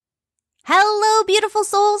Hello, beautiful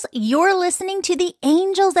souls. You're listening to the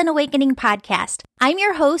Angels and Awakening podcast. I'm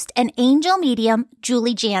your host and angel medium,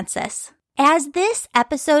 Julie Jancius. As this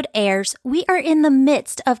episode airs, we are in the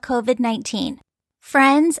midst of COVID-19.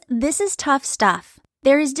 Friends, this is tough stuff.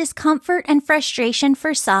 There is discomfort and frustration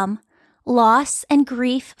for some, loss and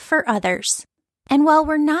grief for others. And while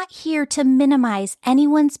we're not here to minimize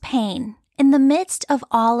anyone's pain, in the midst of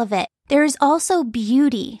all of it, there is also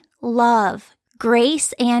beauty, love,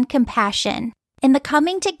 grace, and compassion in the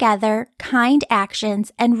coming together, kind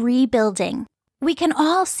actions, and rebuilding. We can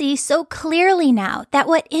all see so clearly now that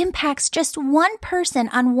what impacts just one person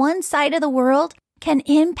on one side of the world can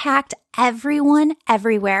impact everyone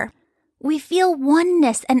everywhere. We feel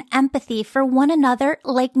oneness and empathy for one another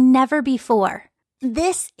like never before.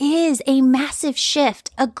 This is a massive shift,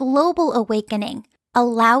 a global awakening.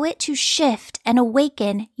 Allow it to shift and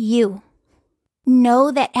awaken you.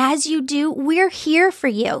 Know that as you do, we're here for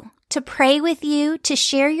you, to pray with you, to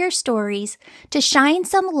share your stories, to shine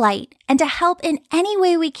some light, and to help in any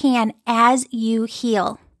way we can as you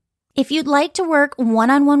heal. If you'd like to work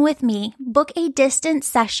one-on-one with me, book a distance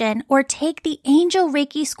session, or take the Angel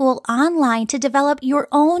Reiki School online to develop your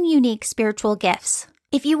own unique spiritual gifts.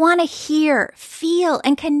 If you want to hear, feel,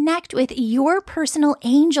 and connect with your personal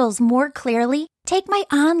angels more clearly, take my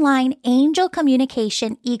online Angel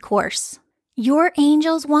Communication e-course. Your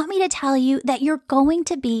angels want me to tell you that you're going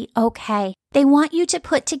to be okay. They want you to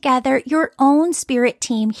put together your own spirit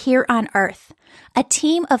team here on Earth, a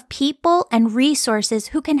team of people and resources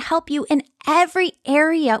who can help you in every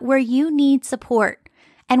area where you need support.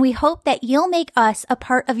 And we hope that you'll make us a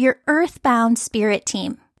part of your earthbound spirit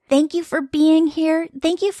team. Thank you for being here.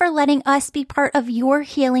 Thank you for letting us be part of your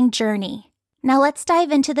healing journey. Now let's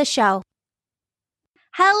dive into the show.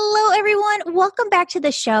 Hello, everyone. Welcome back to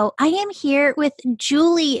the show. I am here with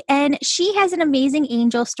Julie, and she has an amazing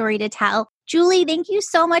angel story to tell. Julie, thank you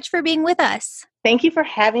so much for being with us. Thank you for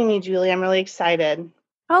having me, Julie. I'm really excited.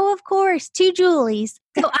 Oh, of course. Two Julies.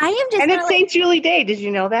 So I am just And it's St. Julie Day. Did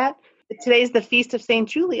you know that? Today's the Feast of St.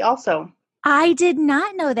 Julie also. I did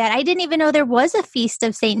not know that. I didn't even know there was a Feast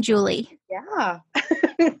of St. Julie. Yeah.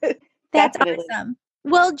 That's awesome.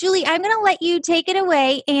 Well, Julie, I'm going to let you take it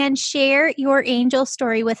away and share your angel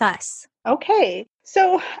story with us. Okay.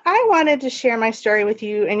 So I wanted to share my story with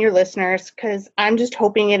you and your listeners because I'm just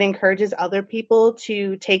hoping it encourages other people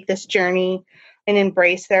to take this journey and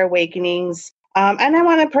embrace their awakenings. And I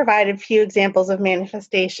want to provide a few examples of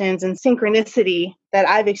manifestations and synchronicity that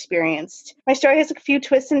I've experienced. My story has a few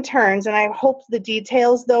twists and turns, and I hope the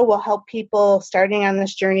details, though, will help people starting on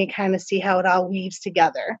this journey kind of see how it all weaves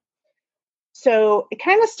together. So it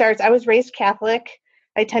kind of starts, I was raised Catholic.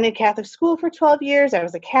 I attended Catholic school for 12 years. I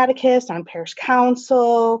was a catechist on parish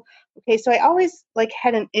council. Okay, so I always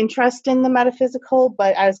had an interest in the metaphysical,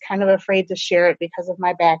 but I was kind of afraid to share it because of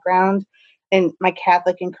my background. And my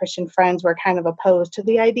Catholic and Christian friends were kind of opposed to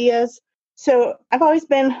the ideas. So I've always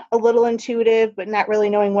been a little intuitive, but not really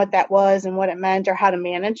knowing what that was and what it meant or how to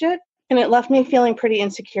manage it. And it left me feeling pretty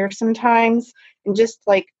insecure sometimes and just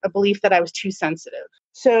like a belief that I was too sensitive.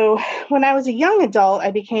 So when I was a young adult,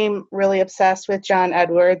 I became really obsessed with John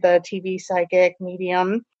Edward, the TV psychic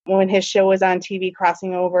medium, when his show was on TV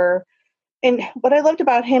crossing over. And what I loved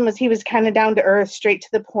about him was he was kind of down to earth, straight to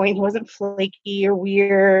the point. He wasn't flaky or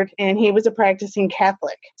weird, and he was a practicing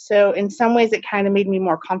Catholic. So in some ways, it kind of made me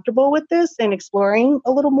more comfortable with this and exploring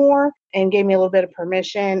a little more and gave me a little bit of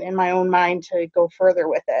permission in my own mind to go further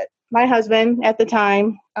with it. My husband at the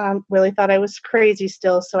time really thought I was crazy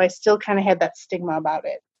still, so I still kind of had that stigma about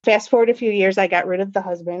it. Fast forward a few years, I got rid of the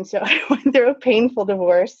husband, so I went through a painful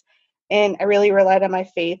divorce, and I really relied on my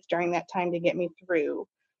faith during that time to get me through.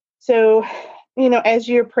 So, as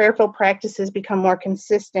your prayerful practices become more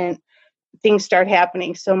consistent, things start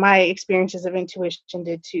happening. So my experiences of intuition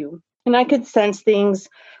did too. And I could sense things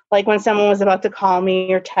like when someone was about to call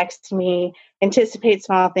me or text me, anticipate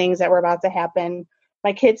small things that were about to happen.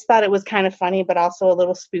 My kids thought it was kind of funny, but also a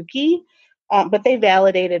little spooky. But they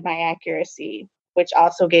validated my accuracy, which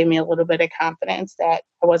also gave me a little bit of confidence that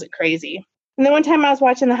I wasn't crazy. And then one time I was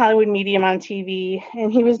watching The Hollywood Medium on TV,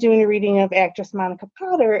 and he was doing a reading of actress Monica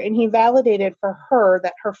Potter, and he validated for her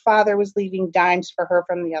that her father was leaving dimes for her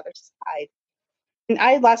from the other side. And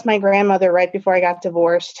I had lost my grandmother right before I got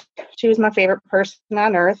divorced. She was my favorite person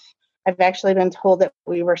on earth. I've actually been told that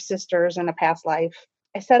we were sisters in a past life.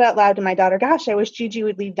 I said out loud to my daughter, gosh, I wish Gigi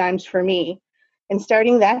would leave dimes for me. And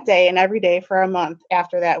starting that day and every day for a month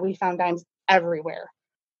after that, we found dimes everywhere.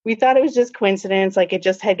 We thought it was just coincidence, like it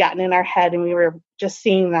just had gotten in our head and we were just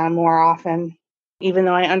seeing them more often, even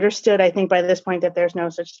though I understood, I think by this point, that there's no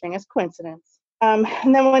such thing as coincidence. And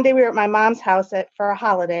then one day we were at my mom's house for a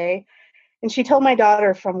holiday, And she told my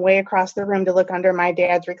daughter from way across the room to look under my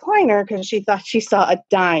dad's recliner because she thought she saw a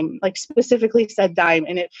dime, like specifically said dime,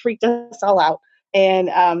 and it freaked us all out. And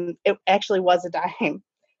it actually was a dime.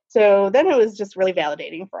 So then it was just really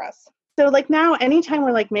validating for us. So like now, anytime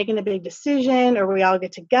we're like making a big decision or we all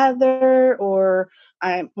get together, or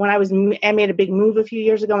I made a big move a few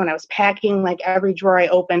years ago when I was packing, like every drawer I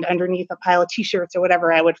opened underneath a pile of t-shirts or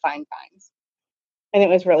whatever, I would find dimes. And it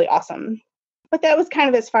was really awesome. But that was kind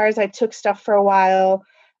of as far as I took stuff for a while.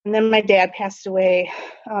 And then my dad passed away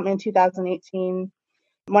in 2018.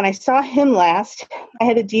 When I saw him last, I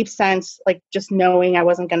had a deep sense, like just knowing I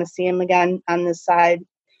wasn't going to see him again on this side.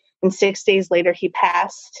 And 6 days later, he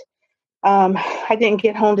passed. I didn't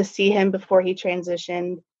get home to see him before he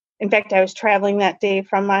transitioned. In fact, I was traveling that day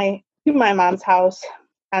to my mom's house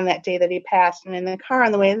on that day that he passed. And in the car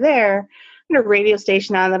on the way there, I had a radio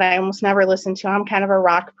station on that I almost never listened to. I'm kind of a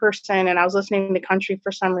rock person, and I was listening to country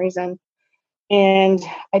for some reason. And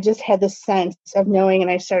I just had this sense of knowing,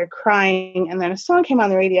 and I started crying. And then a song came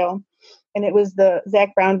on the radio, and it was the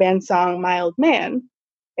Zac Brown Band song, My Old Man.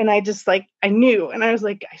 And I just I knew, and I was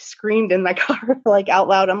like, I screamed in my car, like out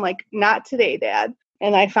loud. I'm like, not today, Dad.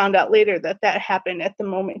 And I found out later that happened at the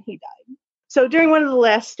moment he died. So during one of the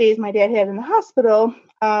last days my dad had in the hospital,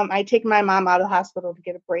 I'd taken my mom out of the hospital to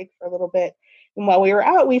get a break for a little bit. And while we were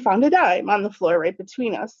out, we found a dime on the floor right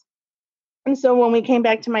between us. And so when we came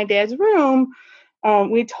back to my dad's room,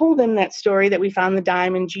 we told him that story that we found the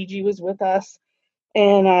dime and Gigi was with us.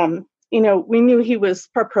 And, we knew he was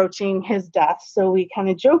approaching his death. So we kind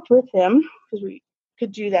of joked with him because we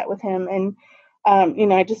could do that with him. And,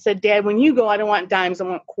 I just said, Dad, when you go, I don't want dimes, I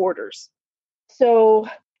want quarters. So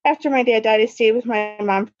after my dad died, I stayed with my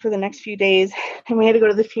mom for the next few days. And we had to go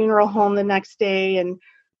to the funeral home the next day. And,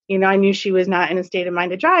 I knew she was not in a state of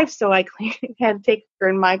mind to drive. So I had to take her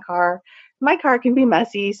in my car. My car can be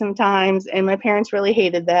messy sometimes. And my parents really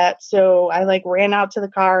hated that. So I ran out to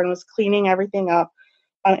the car and was cleaning everything up.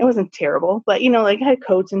 It wasn't terrible, but, I had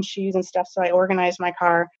coats and shoes and stuff, so I organized my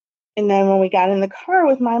car. And then when we got in the car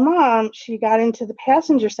with my mom, she got into the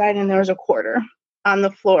passenger side, and there was a quarter on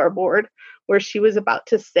the floorboard where she was about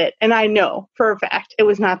to sit. And I know for a fact it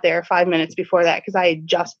was not there 5 minutes before that because I had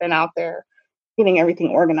just been out there getting everything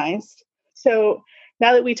organized. So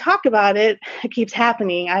now that we talk about it, it keeps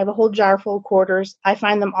happening. I have a whole jar full of quarters. I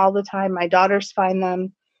find them all the time. My daughters find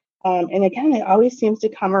them. And again, it always seems to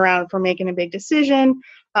come around for making a big decision.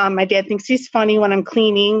 My dad thinks he's funny when I'm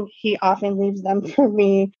cleaning. He often leaves them for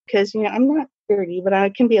me because, I'm not dirty, but I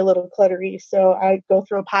can be a little cluttery. So I go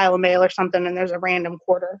through a pile of mail or something and there's a random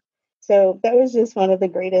quarter. So that was just one of the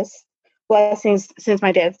greatest blessings since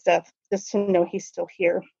my dad's death, just to know he's still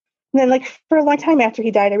here. And then for a long time after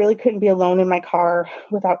he died, I really couldn't be alone in my car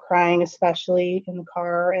without crying, especially in the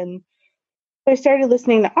car. And I started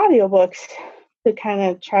listening to audiobooks to kind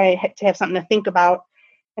of try to have something to think about.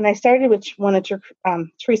 And I started with one of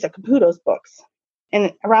Teresa Caputo's books.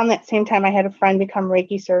 And around that same time, I had a friend become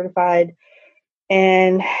Reiki certified.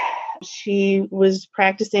 And she was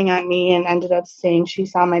practicing on me and ended up saying she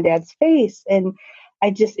saw my dad's face. And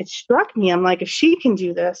it struck me. I'm like, if she can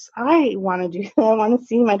do this, I want to do that. I want to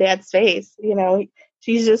see my dad's face.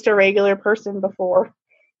 She's just a regular person before.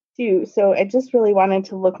 Too. So I just really wanted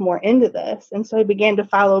to look more into this. And so I began to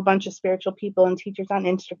follow a bunch of spiritual people and teachers on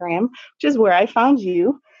Instagram, which is where I found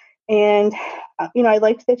you. And, I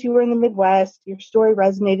liked that you were in the Midwest. Your story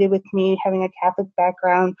resonated with me, having a Catholic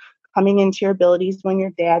background, coming into your abilities when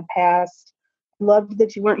your dad passed. Loved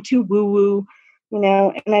that you weren't too woo-woo,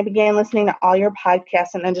 and I began listening to all your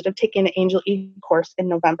podcasts and ended up taking the Angel e-course in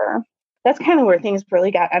November. That's kind of where things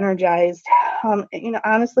really got energized.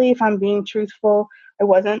 Honestly, if I'm being truthful, I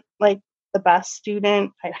wasn't the best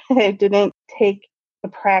student. I didn't take the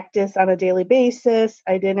practice on a daily basis.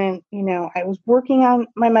 I didn't, I was working on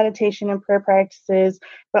my meditation and prayer practices,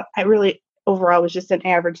 but I really overall was just an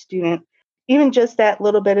average student. Even just that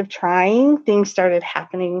little bit of trying, things started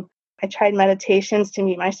happening. I tried meditations to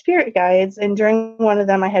meet my spirit guides, and during one of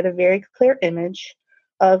them, I had a very clear image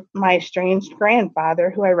of my estranged grandfather,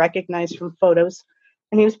 who I recognized from photos.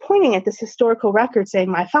 And he was pointing at this historical record saying,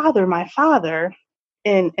 my father,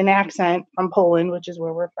 in an accent from Poland, which is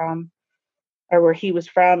where we're from, or where he was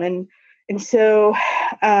from. And so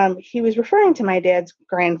he was referring to my dad's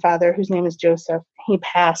grandfather, whose name is Joseph. He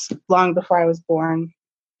passed long before I was born.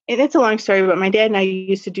 And it's a long story, but my dad and I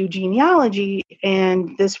used to do genealogy,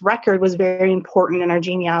 and this record was very important in our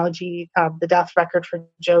genealogy, the death record for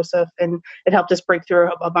Joseph, and it helped us break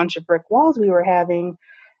through a bunch of brick walls we were having,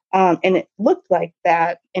 and it looked like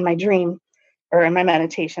that in my dream. or in my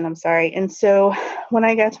meditation, I'm sorry. And so when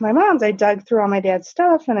I got to my mom's, I dug through all my dad's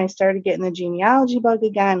stuff and I started getting the genealogy bug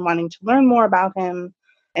again, wanting to learn more about him.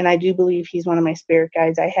 And I do believe he's one of my spirit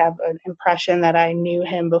guides. I have an impression that I knew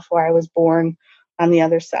him before I was born on the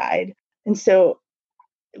other side. And so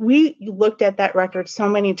we looked at that record so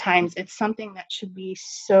many times. It's something that should be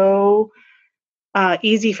so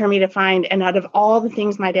easy for me to find. And out of all the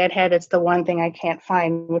things my dad had, it's the one thing I can't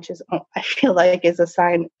find, which is, I feel like, is a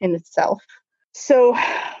sign in itself. So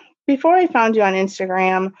before I found you on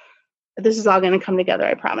Instagram, this is all going to come together,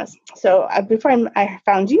 I promise. So before I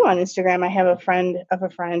found you on Instagram, I have a friend of a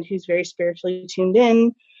friend who's very spiritually tuned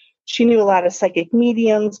in. She knew a lot of psychic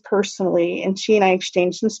mediums personally, and she and I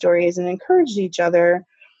exchanged some stories and encouraged each other.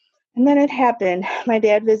 And then it happened. My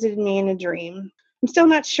dad visited me in a dream. I'm still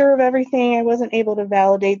not sure of everything. I wasn't able to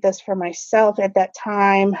validate this for myself at that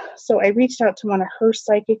time. So I reached out to one of her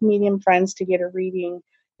psychic medium friends to get a reading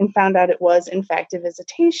and found out it was, in fact, a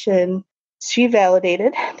visitation. She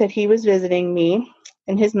validated that he was visiting me.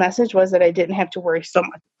 And his message was that I didn't have to worry so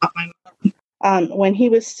much about my mom. When he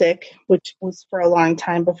was sick, which was for a long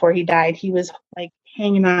time before he died, he was like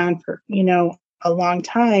hanging on for, a long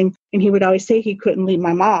time. And he would always say he couldn't leave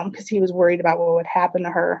my mom because he was worried about what would happen to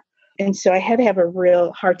her. And so I had to have a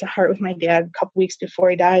real heart-to-heart with my dad a couple weeks before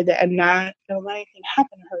he died that I'm not going to let anything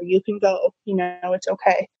happen to her. You can go, it's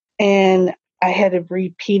okay. And I had to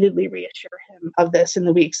repeatedly reassure him of this in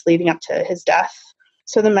the weeks leading up to his death.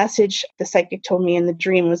 So the message the psychic told me in the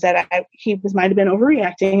dream was that he might have been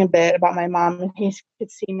overreacting a bit about my mom, and he could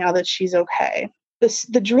see now that she's okay.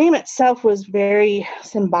 The dream itself was very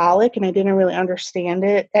symbolic, and I didn't really understand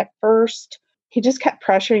it at first. He just kept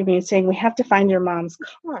pressuring me and saying, we have to find your mom's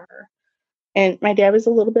car. And my dad was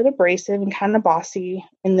a little bit abrasive and kind of bossy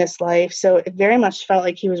in this life. So it very much felt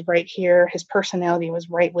like he was right here. His personality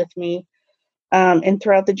was right with me. And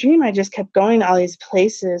throughout the dream, I just kept going to all these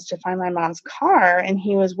places to find my mom's car. And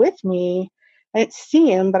he was with me. I didn't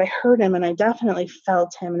see him, but I heard him and I definitely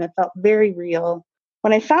felt him. And it felt very real.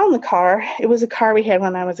 When I found the car, it was a car we had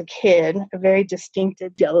when I was a kid, a very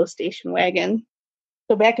distinctive yellow station wagon.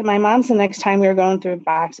 So back at my mom's the next time, we were going through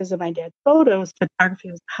boxes of my dad's photos. Photography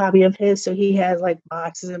was a hobby of his, so he has like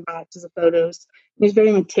boxes and boxes of photos. He's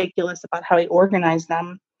very meticulous about how he organized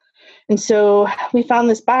them. And so we found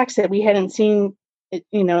this box that we hadn't seen,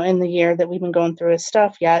 in the year that we've been going through his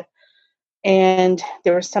stuff yet. And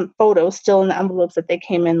there were some photos still in the envelopes that they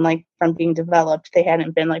came in like from being developed. They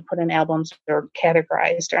hadn't been like put in albums or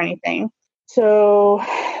categorized or anything. So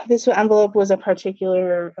this envelope was a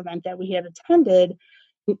particular event that we had attended.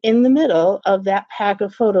 In the middle of that pack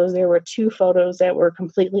of photos, there were 2 photos that were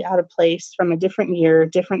completely out of place from a different year,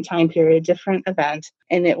 different time period, different event.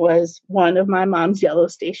 And it was one of my mom's yellow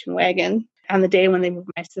station wagon on the day when they moved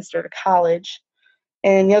my sister to college.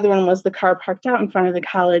 And the other one was the car parked out in front of the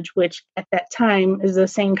college, which at that time is the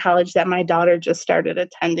same college that my daughter just started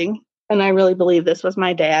attending. And I really believe this was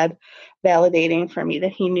my dad validating for me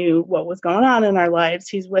that he knew what was going on in our lives.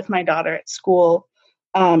 He's with my daughter at school,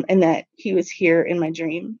 and that he was here in my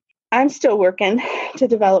dream. I'm still working to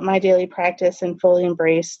develop my daily practice and fully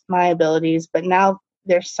embrace my abilities, but now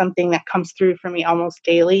there's something that comes through for me almost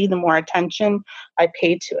daily, the more attention I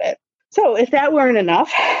pay to it. So if that weren't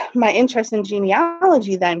enough, my interest in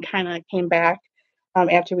genealogy then kind of came back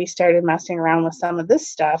after we started messing around with some of this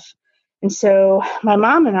stuff. And so my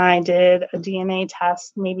mom and I did a DNA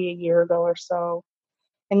test maybe a year ago or so.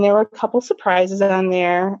 And there were a couple surprises on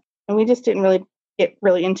there. And we just didn't really get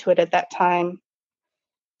really into it at that time.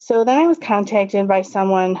 So then I was contacted by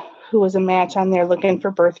someone who was a match on there looking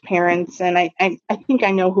for birth parents. And I think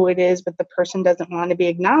I know who it is, but the person doesn't want to be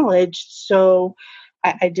acknowledged. So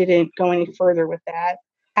I didn't go any further with that.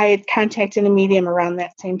 I had contacted a medium around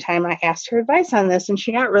that same time. I asked her advice on this, and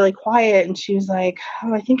she got really quiet. And she was like,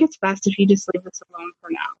 I think it's best if you just leave this alone for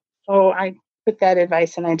now. So I took that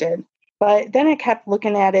advice, and I did. But then I kept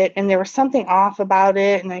looking at it, and there was something off about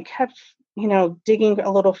it. And I kept, digging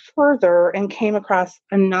a little further and came across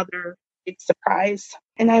another big surprise.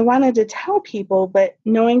 And I wanted to tell people, but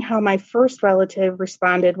knowing how my first relative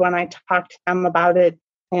responded when I talked to them about it,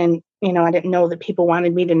 and, I didn't know that people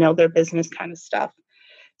wanted me to know their business kind of stuff.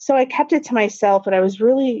 So I kept it to myself, but I was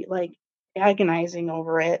really agonizing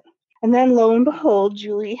over it. And then lo and behold,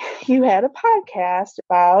 Julie, you had a podcast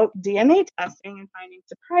about DNA testing and finding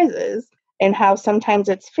surprises and how sometimes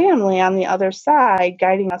it's family on the other side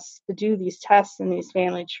guiding us to do these tests in these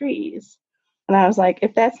family trees. And I was like,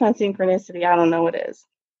 if that's not synchronicity, I don't know what is.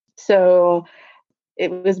 So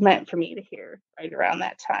it was meant for me to hear right around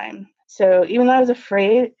that time. So even though I was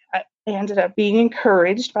afraid, I ended up being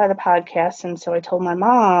encouraged by the podcast. And so I told my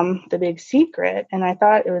mom the big secret, and I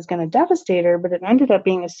thought it was going to devastate her, but it ended up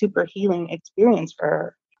being a super healing experience for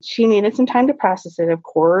her. She needed some time to process it, of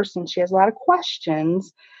course, and she has a lot of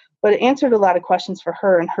questions, but it answered a lot of questions for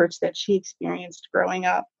her and hurts that she experienced growing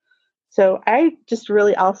up. So I just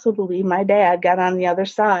really also believe my dad got on the other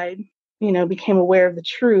side, became aware of the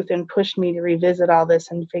truth and pushed me to revisit all this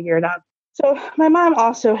and figure it out. So my mom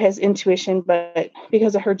also has intuition, but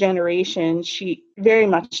because of her generation, she very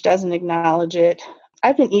much doesn't acknowledge it.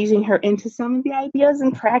 I've been easing her into some of the ideas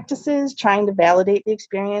and practices, trying to validate the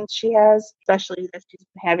experience she has, especially that she's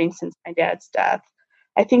been having since my dad's death.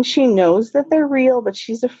 I think she knows that they're real, but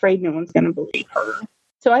she's afraid no one's going to believe her.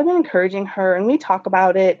 So I've been encouraging her, and we talk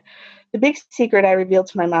about it. The big secret I revealed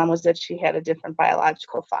to my mom was that she had a different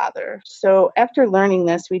biological father. So after learning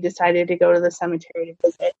this, we decided to go to the cemetery to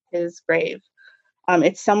visit his grave.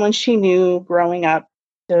 It's someone she knew growing up,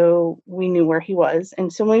 so we knew where he was.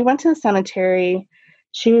 And so when we went to the cemetery,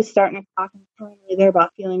 she was starting to talk there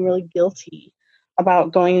about feeling really guilty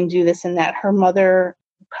about going and do this and that. Her mother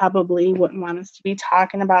probably wouldn't want us to be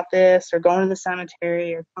talking about this or going to the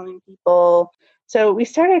cemetery or telling people. So we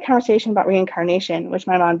started a conversation about reincarnation, which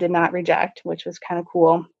my mom did not reject, which was kind of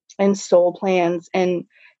cool, and soul plans. And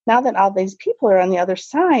now that all these people are on the other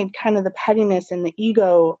side, kind of the pettiness and the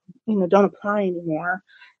ego, don't apply anymore.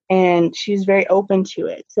 And she's very open to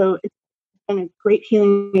it. So it's been a great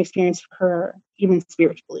healing experience for her, even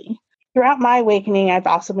spiritually. Throughout my awakening, I've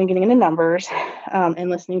also been getting into numbers and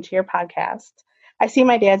listening to your podcast. I see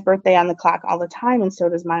my dad's birthday on the clock all the time, and so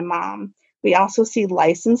does my mom. We also see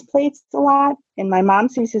license plates a lot, and my mom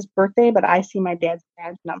sees his birthday, but I see my dad's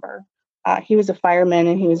badge number. He was a fireman,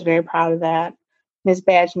 and he was very proud of that. His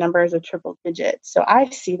badge number is a triple digit, so I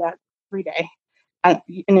see that every day, and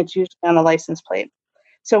it's usually on a license plate.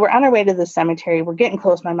 So we're on our way to the cemetery. We're getting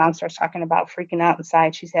close. My mom starts talking about freaking out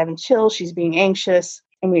inside. She's having chills. She's being anxious.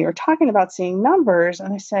 And we were talking about seeing numbers.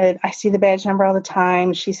 And I said, I see the badge number all the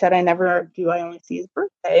time. She said, I never do. I only see his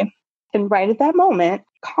birthday. And right at that moment,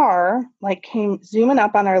 car came zooming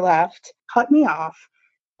up on our left, cut me off,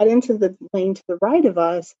 got into the lane to the right of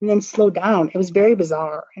us, and then slowed down. It was very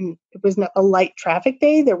bizarre. And it was a light traffic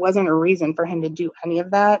day. There wasn't a reason for him to do any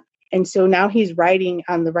of that. And so now he's riding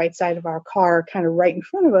on the right side of our car, kind of right in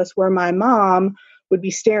front of us, where my mom would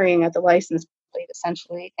be staring at the license plate,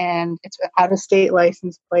 essentially. And it's an out-of-state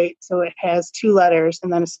license plate, so it has 2 letters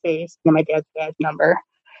and then a space, and then my dad's badge number.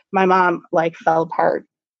 My mom, fell apart,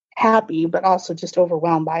 happy, but also just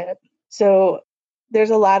overwhelmed by it. So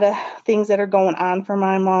there's a lot of things that are going on for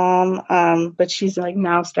my mom, but she's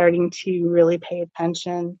now starting to really pay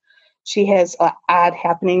attention. She has odd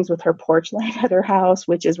happenings with her porch light at her house,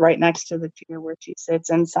 which is right next to the chair where she sits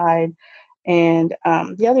inside. And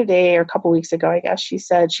the other day, or a couple weeks ago, I guess, she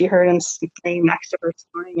said she heard him sleeping next to her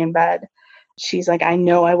snoring in bed. She's like, I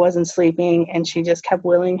know I wasn't sleeping. And she just kept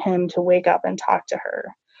willing him to wake up and talk to her.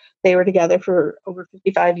 They were together for over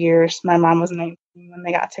 55 years. My mom was 19 when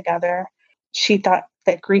they got together. She thought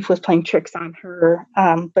that grief was playing tricks on her,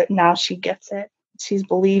 but now she gets it. She's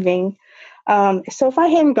believing. So if I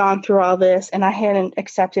hadn't gone through all this and I hadn't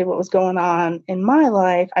accepted what was going on in my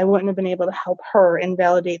life, I wouldn't have been able to help her and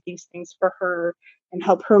validate these things for her and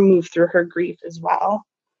help her move through her grief as well.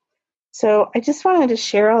 So I just wanted to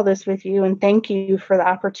share all this with you and thank you for the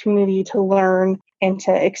opportunity to learn and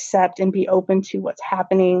to accept and be open to what's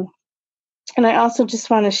happening. And I also just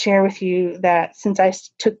want to share with you that since I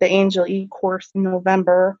took the Angel E course in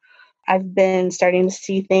November, I've been starting to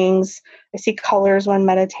see things. I see colors when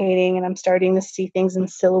meditating, and I'm starting to see things in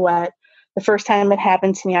silhouette. The first time it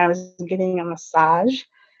happened to me, I was getting a massage.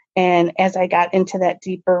 And as I got into that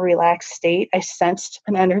deeper, relaxed state, I sensed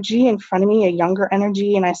an energy in front of me, a younger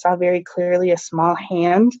energy, and I saw very clearly a small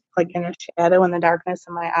hand, in a shadow in the darkness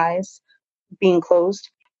of my eyes being closed.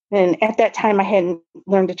 And at that time, I hadn't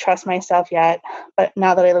learned to trust myself yet. But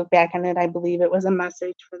now that I look back on it, I believe it was a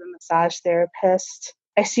message for the massage therapist.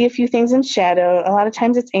 I see a few things in shadow. A lot of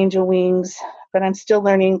times it's angel wings, but I'm still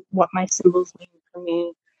learning what my symbols mean for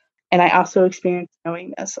me. And I also experience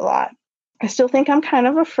knowing this a lot. I still think I'm kind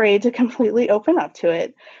of afraid to completely open up to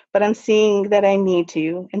it, but I'm seeing that I need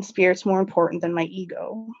to, and spirit's more important than my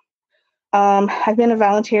ego. I've been a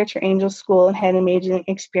volunteer at your angel school and had an amazing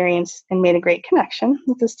experience and made a great connection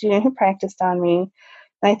with the student who practiced on me.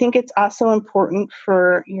 And I think it's also important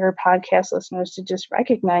for your podcast listeners to just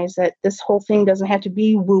recognize that this whole thing doesn't have to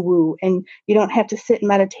be woo-woo, and you don't have to sit in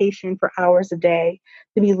meditation for hours a day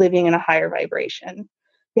to be living in a higher vibration.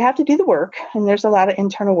 You have to do the work, and there's a lot of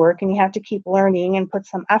internal work, and you have to keep learning and put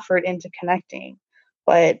some effort into connecting.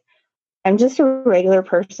 But I'm just a regular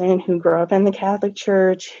person who grew up in the Catholic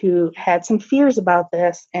Church, who had some fears about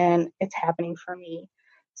this, and it's happening for me.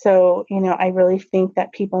 So, I really think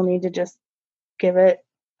that people need to just give it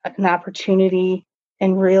an opportunity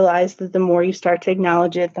and realize that the more you start to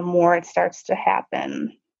acknowledge it, the more it starts to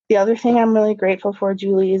happen. The other thing I'm really grateful for,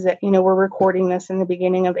 Julie, is that, we're recording this in the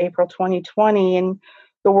beginning of April 2020, and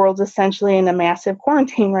the world's essentially in a massive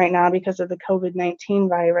quarantine right now because of the COVID-19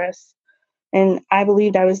 virus. And I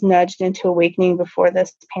believed I was nudged into awakening before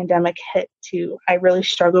this pandemic hit too. I really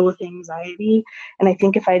struggle with anxiety. And I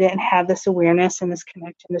think if I didn't have this awareness and this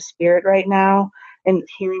connection to spirit right now and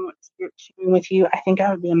hearing what spirit's sharing with you, I think I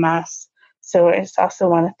would be a mess. So I just also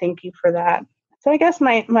want to thank you for that. So I guess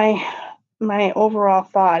my overall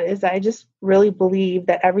thought is that I just really believe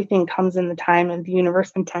that everything comes in the time and the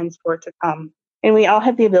universe intends for it to come. And we all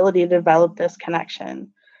have the ability to develop this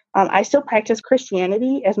connection. I still practice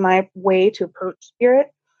Christianity as my way to approach spirit,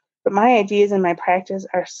 but my ideas and my practice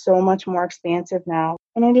are so much more expansive now.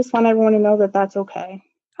 And I just want everyone to know that that's okay.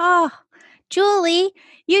 Oh, Julie,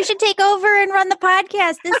 you should take over and run the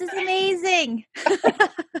podcast. This is amazing.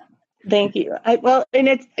 Thank you. And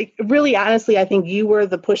it's really, honestly, I think you were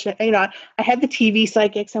the push. I had the TV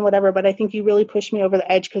psychics and whatever, but I think you really pushed me over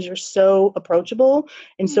the edge because you're so approachable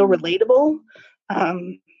and so relatable.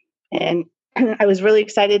 And I was really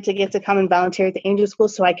excited to get to come and volunteer at the Angel School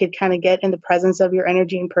so I could kind of get in the presence of your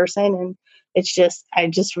energy in person. And I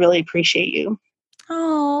just really appreciate you.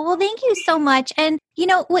 Oh, well, thank you so much. And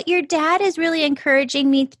what your dad is really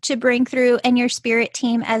encouraging me to bring through, and your spirit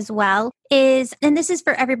team as well, is, and this is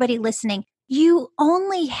for everybody listening, you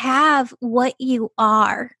only have what you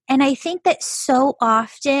are. And I think that so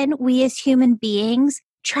often we as human beings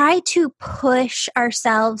try to push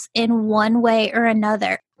ourselves in one way or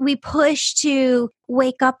another. We push to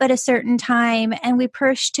wake up at a certain time, and we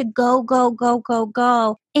push to go, go, go, go,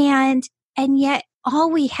 go. And yet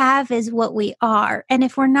all we have is what we are. And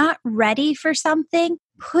if we're not ready for something,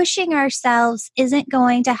 pushing ourselves isn't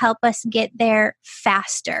going to help us get there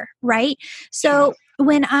faster, right? So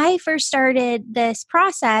when I first started this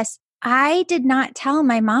process, I did not tell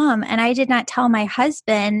my mom and I did not tell my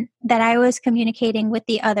husband that I was communicating with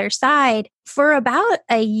the other side for about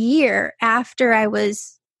a year after I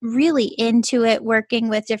was really into it, working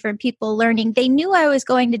with different people, learning. They knew I was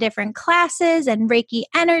going to different classes and Reiki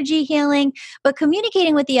energy healing, but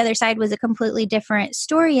communicating with the other side was a completely different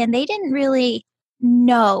story. And they didn't really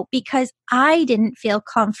know because I didn't feel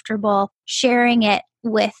comfortable sharing it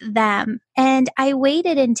with them. And I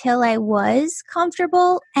waited until I was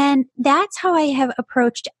comfortable. And that's how I have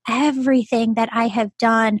approached everything that I have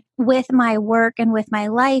done with my work and with my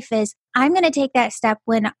life is I'm going to take that step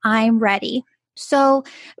when I'm ready. So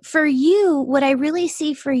for you, what I really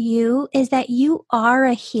see for you is that you are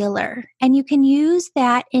a healer, and you can use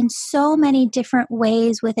that in so many different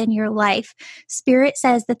ways within your life. Spirit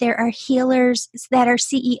says that there are healers that are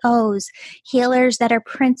CEOs, healers that are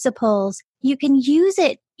principals. You can use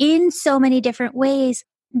it in so many different ways.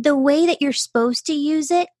 The way that you're supposed to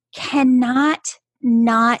use it cannot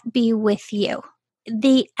not be with you.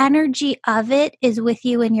 The energy of it is with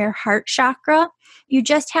you in your heart chakra. You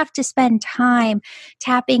just have to spend time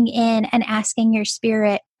tapping in and asking your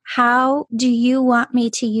spirit, how do you want me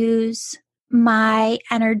to use my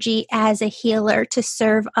energy as a healer to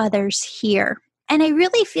serve others here? And I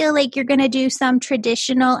really feel like you're going to do some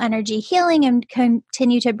traditional energy healing and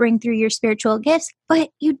continue to bring through your spiritual gifts,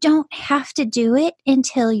 but you don't have to do it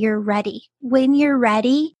until you're ready. When you're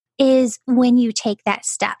ready is when you take that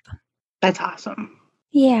step. That's awesome.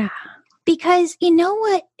 Yeah. Because you know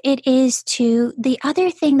what it is too? The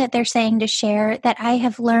other thing that they're saying to share that I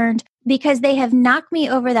have learned, because they have knocked me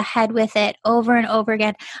over the head with it over and over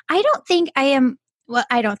again. I know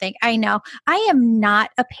I am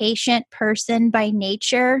not a patient person by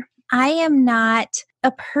nature. I am not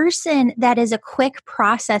a person that is a quick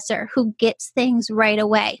processor who gets things right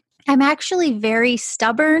away. I'm actually very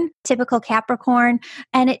stubborn, typical Capricorn,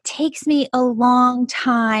 and it takes me a long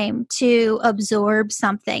time to absorb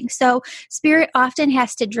something. So Spirit often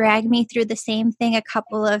has to drag me through the same thing a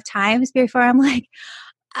couple of times before I'm like,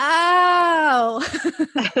 oh,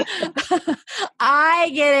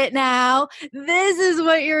 I get it now. This is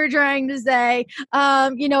what you were trying to say,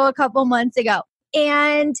 a couple months ago.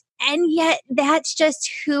 And yet that's just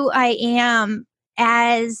who I am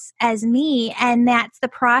as me, and that's the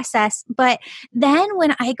process. But then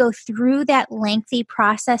when I go through that lengthy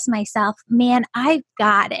process myself, man, I've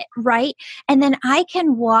got it, right? And then I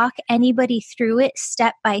can walk anybody through it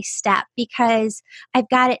step by step because I've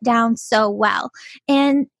got it down so well.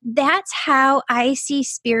 And that's how I see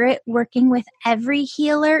spirit working with every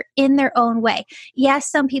healer in their own way. Yes,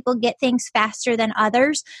 some people get things faster than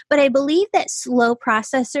others, but I believe that slow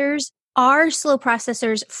processors are slow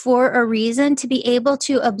processors for a reason, to be able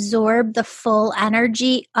to absorb the full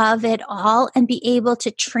energy of it all and be able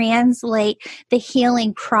to translate the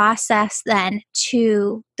healing process then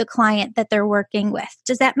to the client that they're working with.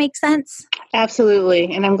 Does that make sense?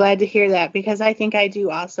 Absolutely. And I'm glad to hear that, because I think I do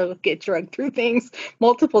also get drugged through things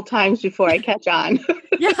multiple times before I catch on.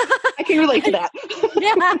 Yeah. I can relate to that.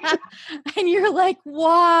 Yeah. And you're like,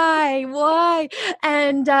 why?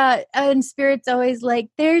 And Spirit's always like,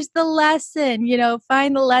 there's the lesson,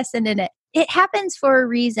 find the lesson in it. It happens for a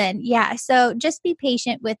reason. Yeah. So just be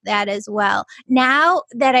patient with that as well. Now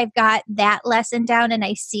that I've got that lesson down and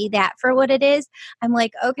I see that for what it is, I'm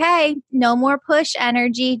like, okay, no more push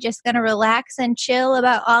energy, just going to relax and chill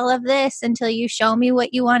about all of this until you show me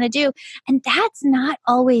what you want to do. And that's not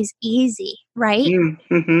always easy, right?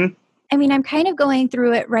 Mm-hmm. I mean, I'm kind of going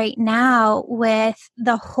through it right now with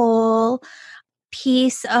the whole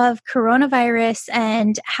piece of coronavirus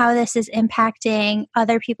and how this is impacting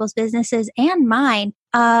other people's businesses and mine.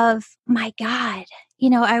 Of my God,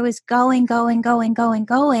 I was going.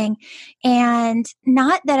 And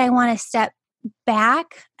not that I want to step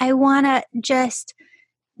back. I want to just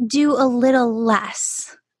do a little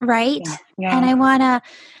less, right? Yeah. And I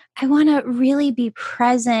want to really be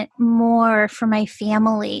present more for my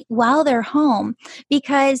family while they're home,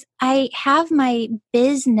 because I have my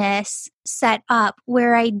business set up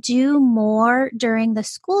where I do more during the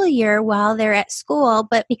school year while they're at school.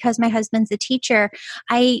 But because my husband's a teacher,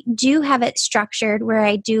 I do have it structured where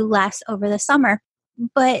I do less over the summer.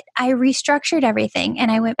 But I restructured everything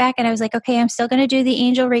and I went back and I was like, okay, I'm still going to do the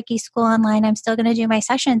Angel Reiki School online. I'm still going to do my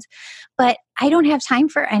sessions, but I don't have time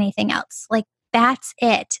for anything else. Like, that's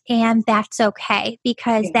it. And that's okay,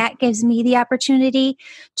 because that gives me the opportunity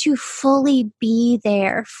to fully be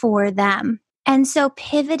there for them. And so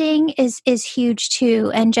pivoting is huge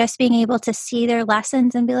too. And just being able to see their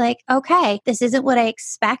lessons and be like, okay, this isn't what I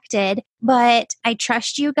expected, but I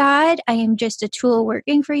trust you, God. I am just a tool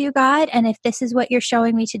working for you, God. And if this is what you're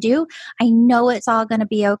showing me to do, I know it's all going to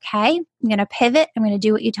be okay. I'm going to pivot. I'm going to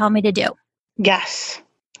do what you tell me to do. Yes.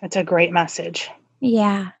 That's a great message.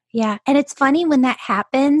 Yeah. Yeah. And it's funny when that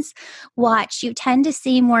happens, watch, you tend to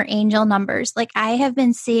see more angel numbers. Like I have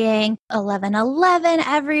been seeing 1111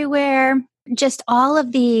 everywhere, just all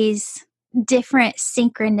of these different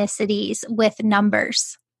synchronicities with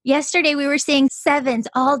numbers. Yesterday, we were seeing sevens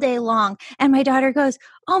all day long. And my daughter goes,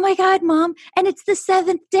 oh my God, Mom. And it's the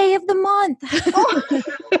 7th day of the month.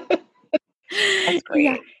 That's great.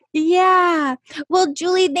 Yeah. Yeah. Well,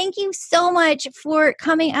 Julie, thank you so much for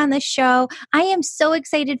coming on the show. I am so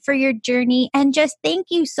excited for your journey, and just thank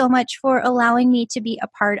you so much for allowing me to be a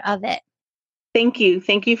part of it. Thank you.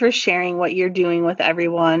 Thank you for sharing what you're doing with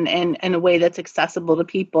everyone and in a way that's accessible to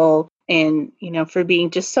people, and, for being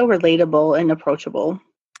just so relatable and approachable.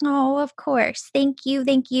 Oh, of course. Thank you.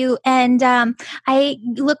 Thank you. And I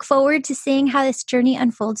look forward to seeing how this journey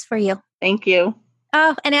unfolds for you. Thank you.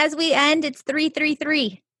 Oh, and as we end, it's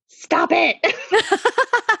 333. Stop it.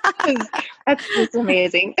 That's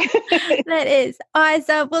amazing. That is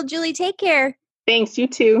awesome. Well, Julie, take care. Thanks. You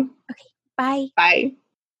too. Okay. Bye. Bye.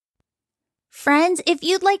 Friends, if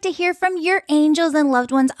you'd like to hear from your angels and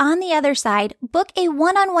loved ones on the other side, book a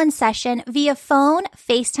one-on-one session via phone,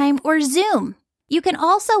 FaceTime, or Zoom. You can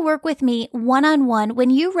also work with me one-on-one when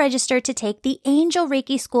you register to take the Angel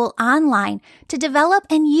Reiki School online to develop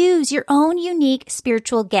and use your own unique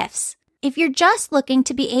spiritual gifts. If you're just looking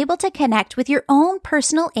to be able to connect with your own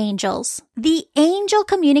personal angels, the Angel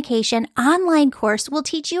Communication online course will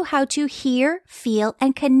teach you how to hear, feel,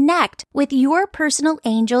 and connect with your personal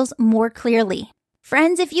angels more clearly.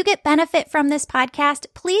 Friends, if you get benefit from this podcast,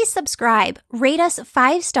 please subscribe, rate us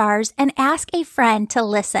 5 stars, and ask a friend to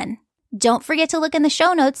listen. Don't forget to look in the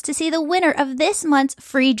show notes to see the winner of this month's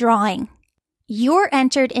free drawing. You're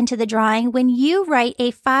entered into the drawing when you write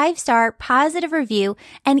a 5-star positive review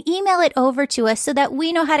and email it over to us so that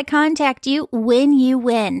we know how to contact you when you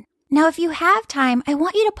win. Now, if you have time, I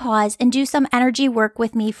want you to pause and do some energy work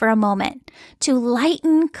with me for a moment to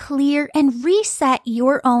lighten, clear, and reset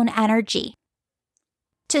your own energy.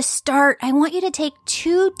 To start, I want you to take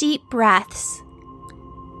 2 deep breaths.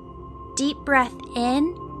 Deep breath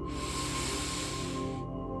in.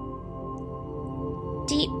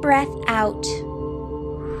 Deep breath out.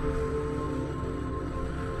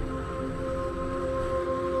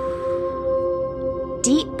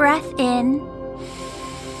 breath in,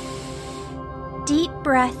 deep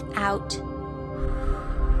breath out.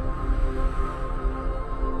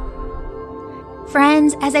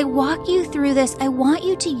 Friends, as I walk you through this, I want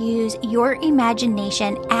you to use your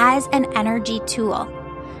imagination as an energy tool.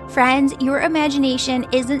 Friends, your imagination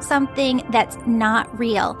isn't something that's not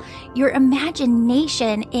real. Your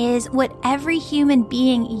imagination is what every human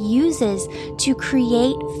being uses to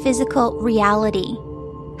create physical reality.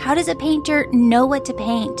 How does a painter know what to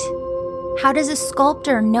paint? How does a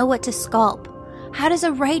sculptor know what to sculpt? How does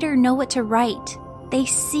a writer know what to write? They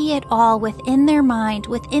see it all within their mind,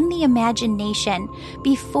 within the imagination,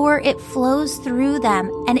 before it flows through them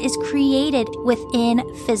and is created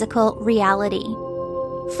within physical reality.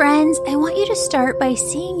 Friends, I want you to start by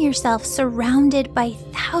seeing yourself surrounded by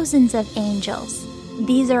thousands of angels.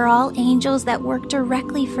 These are all angels that work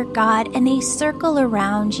directly for God, and they circle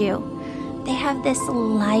around you. They have this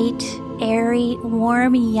light, airy,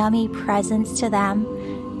 warm, yummy presence to them.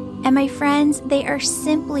 And my friends, they are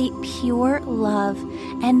simply pure love,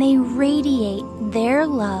 and they radiate their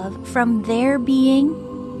love from their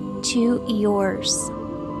being to yours.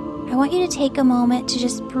 I want you to take a moment to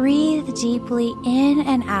just breathe deeply in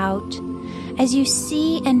and out as you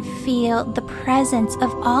see and feel the presence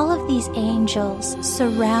of all of these angels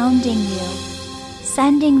surrounding you,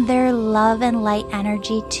 sending their love and light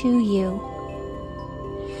energy to you.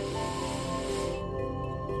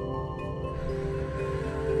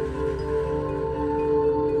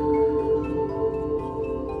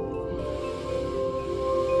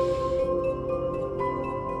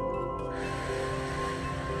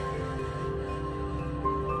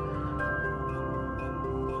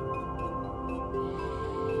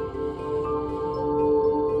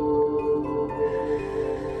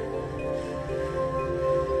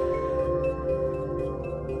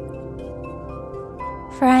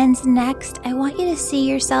 Friends, next, I want you to see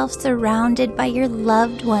yourself surrounded by your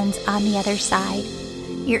loved ones on the other side.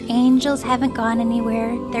 Your angels haven't gone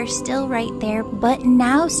anywhere, they're still right there, but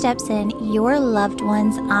now steps in your loved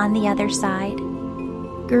ones on the other side.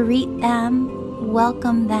 Greet them,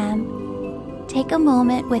 welcome them. Take a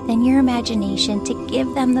moment within your imagination to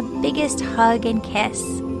give them the biggest hug and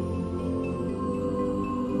kiss.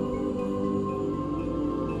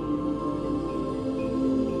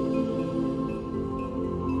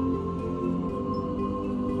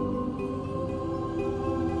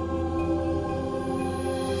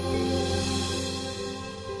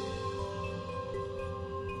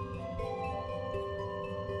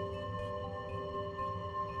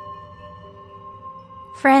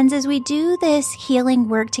 Friends, as we do this healing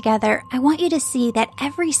work together, I want you to see that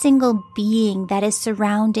every single being that is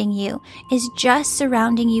surrounding you is just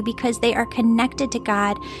surrounding you because they are connected to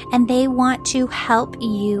God and they want to help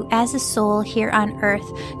you as a soul here on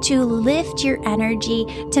earth to lift your energy,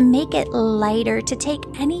 to make it lighter, to take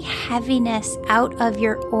any heaviness out of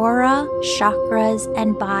your aura, chakras,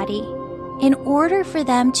 and body. In order for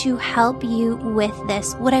them to help you with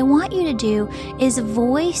this, what I want you to do is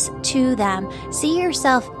voice to them, see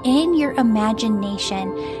yourself in your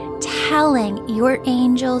imagination, telling your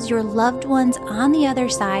angels, your loved ones on the other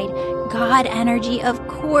side, God energy, of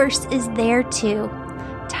course, is there too.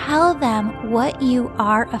 Tell them what you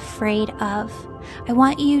are afraid of. I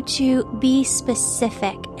want you to be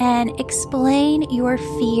specific and explain your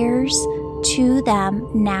fears to them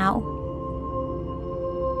now.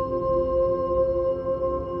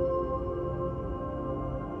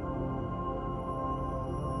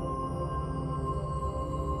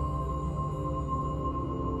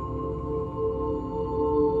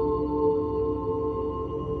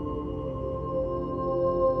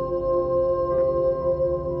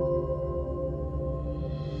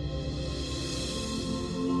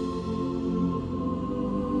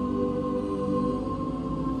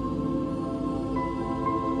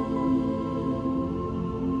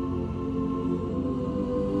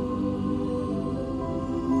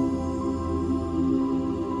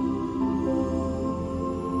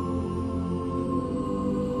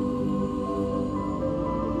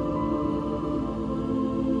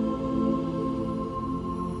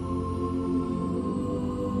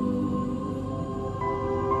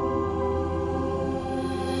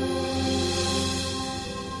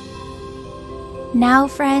 Now,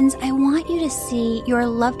 friends, I want you to see your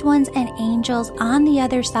loved ones and angels on the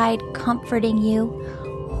other side comforting you,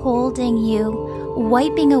 holding you,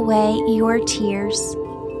 wiping away your tears.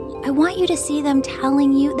 I want you to see them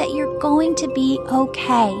telling you that you're going to be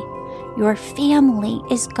okay. Your family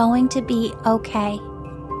is going to be okay.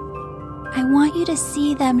 I want you to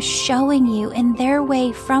see them showing you in their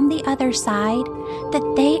way from the other side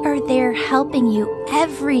that they are there helping you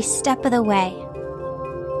every step of the way.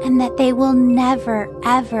 and that they will never,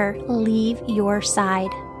 ever leave your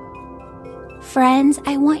side. Friends,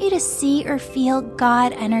 I want you to see or feel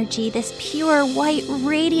God energy, this pure, white,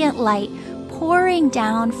 radiant light pouring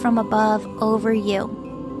down from above over you.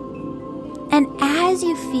 And as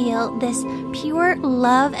you feel this pure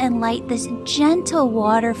love and light, this gentle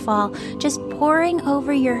waterfall just pouring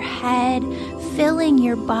over your head, filling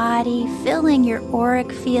your body, filling your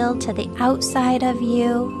auric field to the outside of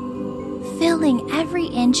you, filling every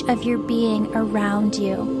inch of your being around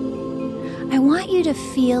you, I want you to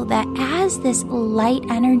feel that as this light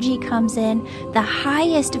energy comes in, the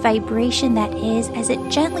highest vibration that is, as it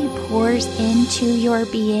gently pours into your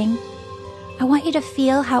being, I want you to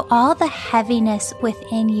feel how all the heaviness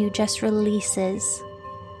within you just releases.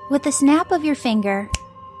 With the snap of your finger,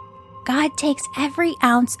 God takes every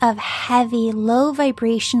ounce of heavy, low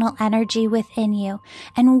vibrational energy within you,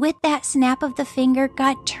 and with that snap of the finger,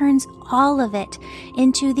 God turns all of it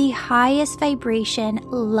into the highest vibration,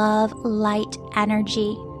 love, light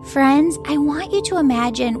energy. Friends, I want you to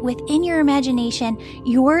imagine within your imagination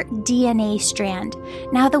your DNA strand.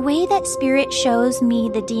 Now, the way that Spirit shows me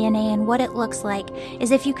the DNA and what it looks like is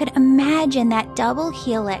if you could imagine that double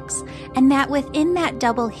helix, and that within that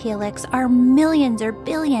double helix are millions or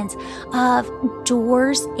billions of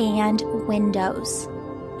doors and windows.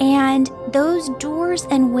 And those doors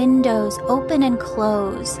and windows open and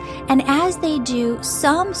close. And as they do,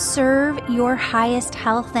 some serve your highest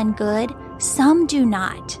health and good, some do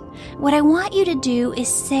not. What I want you to do is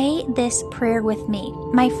say this prayer with me.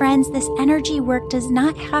 My friends, this energy work does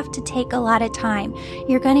not have to take a lot of time.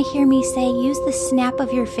 You're going to hear me say, use the snap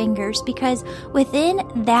of your fingers, because within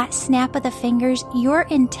that snap of the fingers, your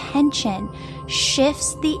intention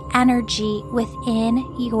shifts the energy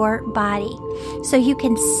within your body. So you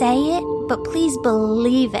can say it, but please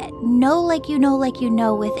believe it. Know like you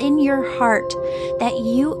know within your heart that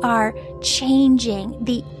you are changing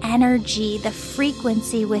the energy, the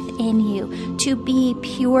frequency within you to be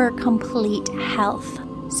pure, complete health.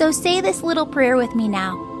 So say this little prayer with me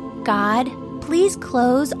now. God, please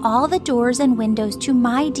close all the doors and windows to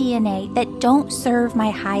my DNA that don't serve my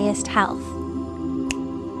highest health.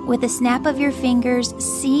 With a snap of your fingers,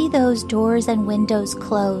 see those doors and windows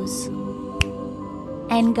close.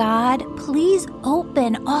 And God, please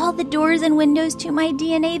open all the doors and windows to my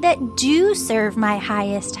DNA that do serve my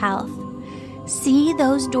highest health. See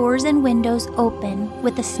those doors and windows open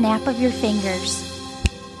with the snap of your fingers.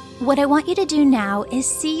 What I want you to do now is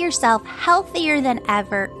see yourself healthier than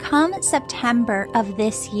ever come September of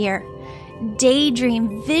this year.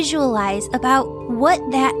 Daydream, visualize about what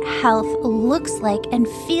that health looks like and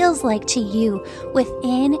feels like to you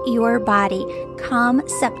within your body come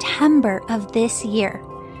September of this year.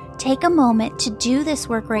 Take a moment to do this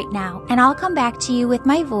work right now, and I'll come back to you with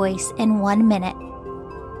my voice in 1 minute.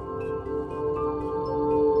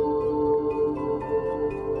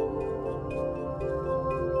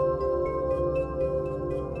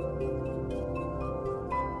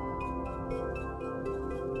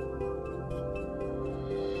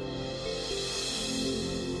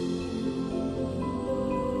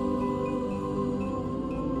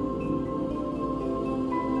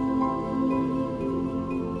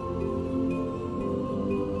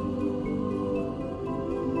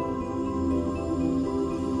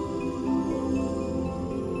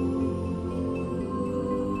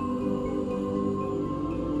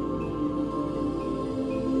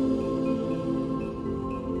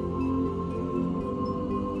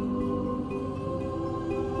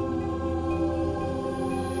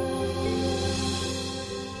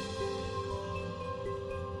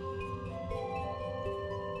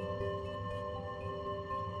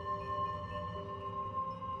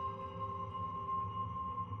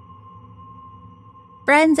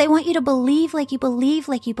 Friends, I want you to believe like you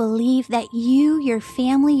believe that you, your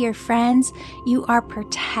family, your friends, you are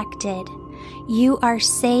protected. You are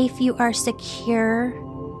safe. You are secure.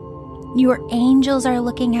 Your angels are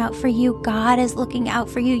looking out for you. God is looking out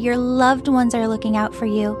for you. Your loved ones are looking out for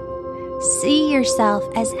you. See yourself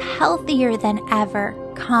as healthier than ever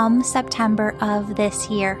come September of this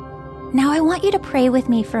year. Now I want you to pray with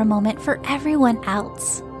me for a moment for everyone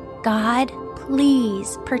else. God,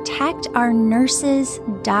 please protect our nurses,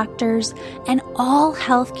 doctors, and all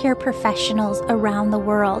healthcare professionals around the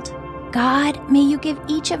world. God, may you give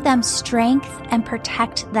each of them strength and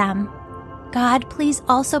protect them. God, please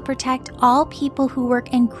also protect all people who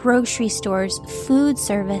work in grocery stores, food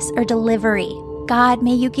service, or delivery. God,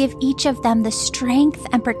 may you give each of them the strength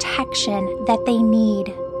and protection that they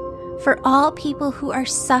need. For all people who are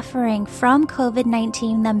suffering from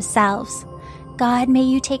COVID-19 themselves, God, may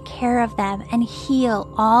you take care of them and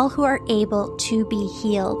heal all who are able to be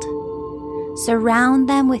healed. Surround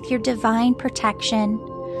them with your divine protection.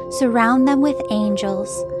 Surround them with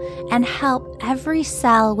angels and help every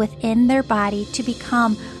cell within their body to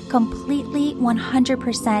become completely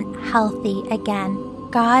 100% healthy again.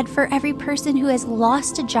 God, for every person who has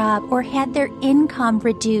lost a job or had their income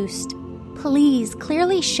reduced, please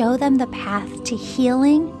clearly show them the path to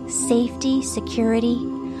healing, safety, security.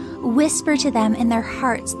 Whisper to them in their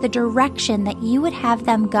hearts the direction that you would have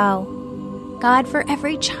them go. God, for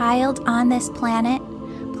every child on this planet,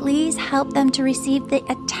 please help them to receive the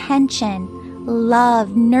attention,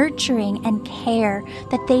 love, nurturing, and care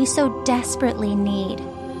that they so desperately need.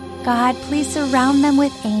 God, please surround them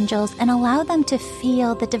with angels and allow them to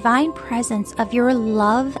feel the divine presence of your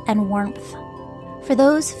love and warmth. For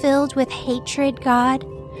those filled with hatred, God,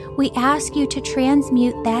 we ask you to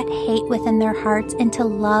transmute that hate within their hearts into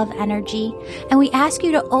love energy, and we ask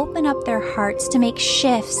you to open up their hearts to make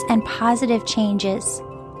shifts and positive changes,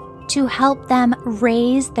 to help them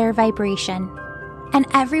raise their vibration. And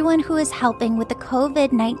everyone who is helping with the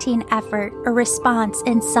COVID-19 effort or response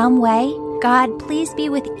in some way, God, please be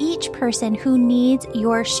with each person who needs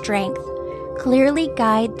your strength. Clearly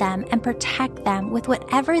guide them and protect them with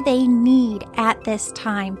whatever they need at this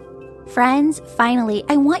time. Friends, finally,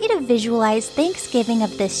 I want you to visualize Thanksgiving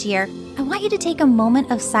of this year. I want you to take a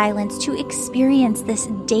moment of silence to experience this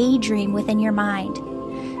daydream within your mind.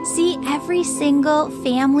 See every single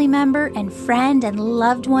family member and friend and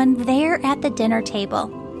loved one there at the dinner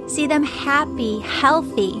table. See them happy,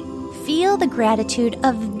 healthy. Feel the gratitude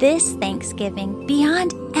of this Thanksgiving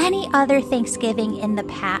beyond any other Thanksgiving in the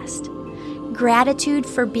past. Gratitude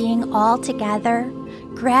for being all together.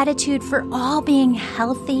 Gratitude for all being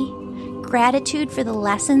healthy. Gratitude for the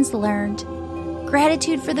lessons learned.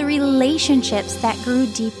 Gratitude for the relationships that grew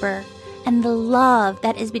deeper and the love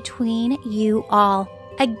that is between you all.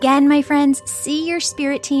 Again, my friends, see your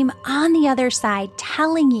spirit team on the other side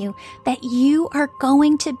telling you that you are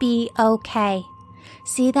going to be okay.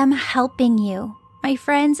 See them helping you. My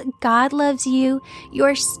friends, God loves you.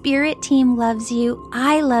 Your spirit team loves you.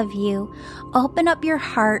 I love you. Open up your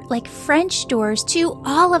heart like French doors to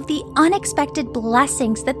all of the unexpected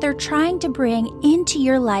blessings that they're trying to bring into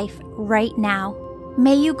your life right now.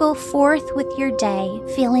 May you go forth with your day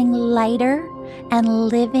feeling lighter and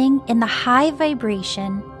living in the high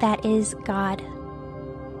vibration that is God.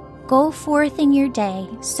 Go forth in your day,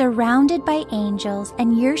 surrounded by angels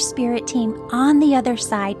and your spirit team on the other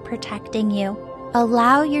side protecting you.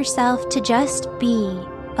 Allow yourself to just be.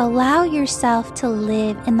 Allow yourself to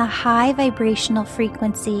live in the high vibrational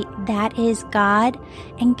frequency that is God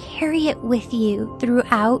and carry it with you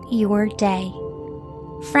throughout your day.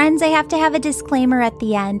 Friends, I have to have a disclaimer at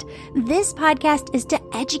the end. This podcast is to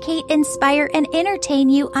educate, inspire, and entertain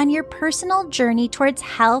you on your personal journey towards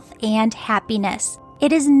health and happiness.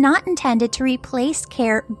 It is not intended to replace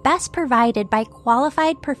care best provided by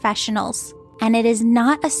qualified professionals, and it is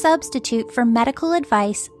not a substitute for medical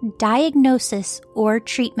advice, diagnosis, or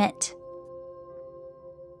treatment.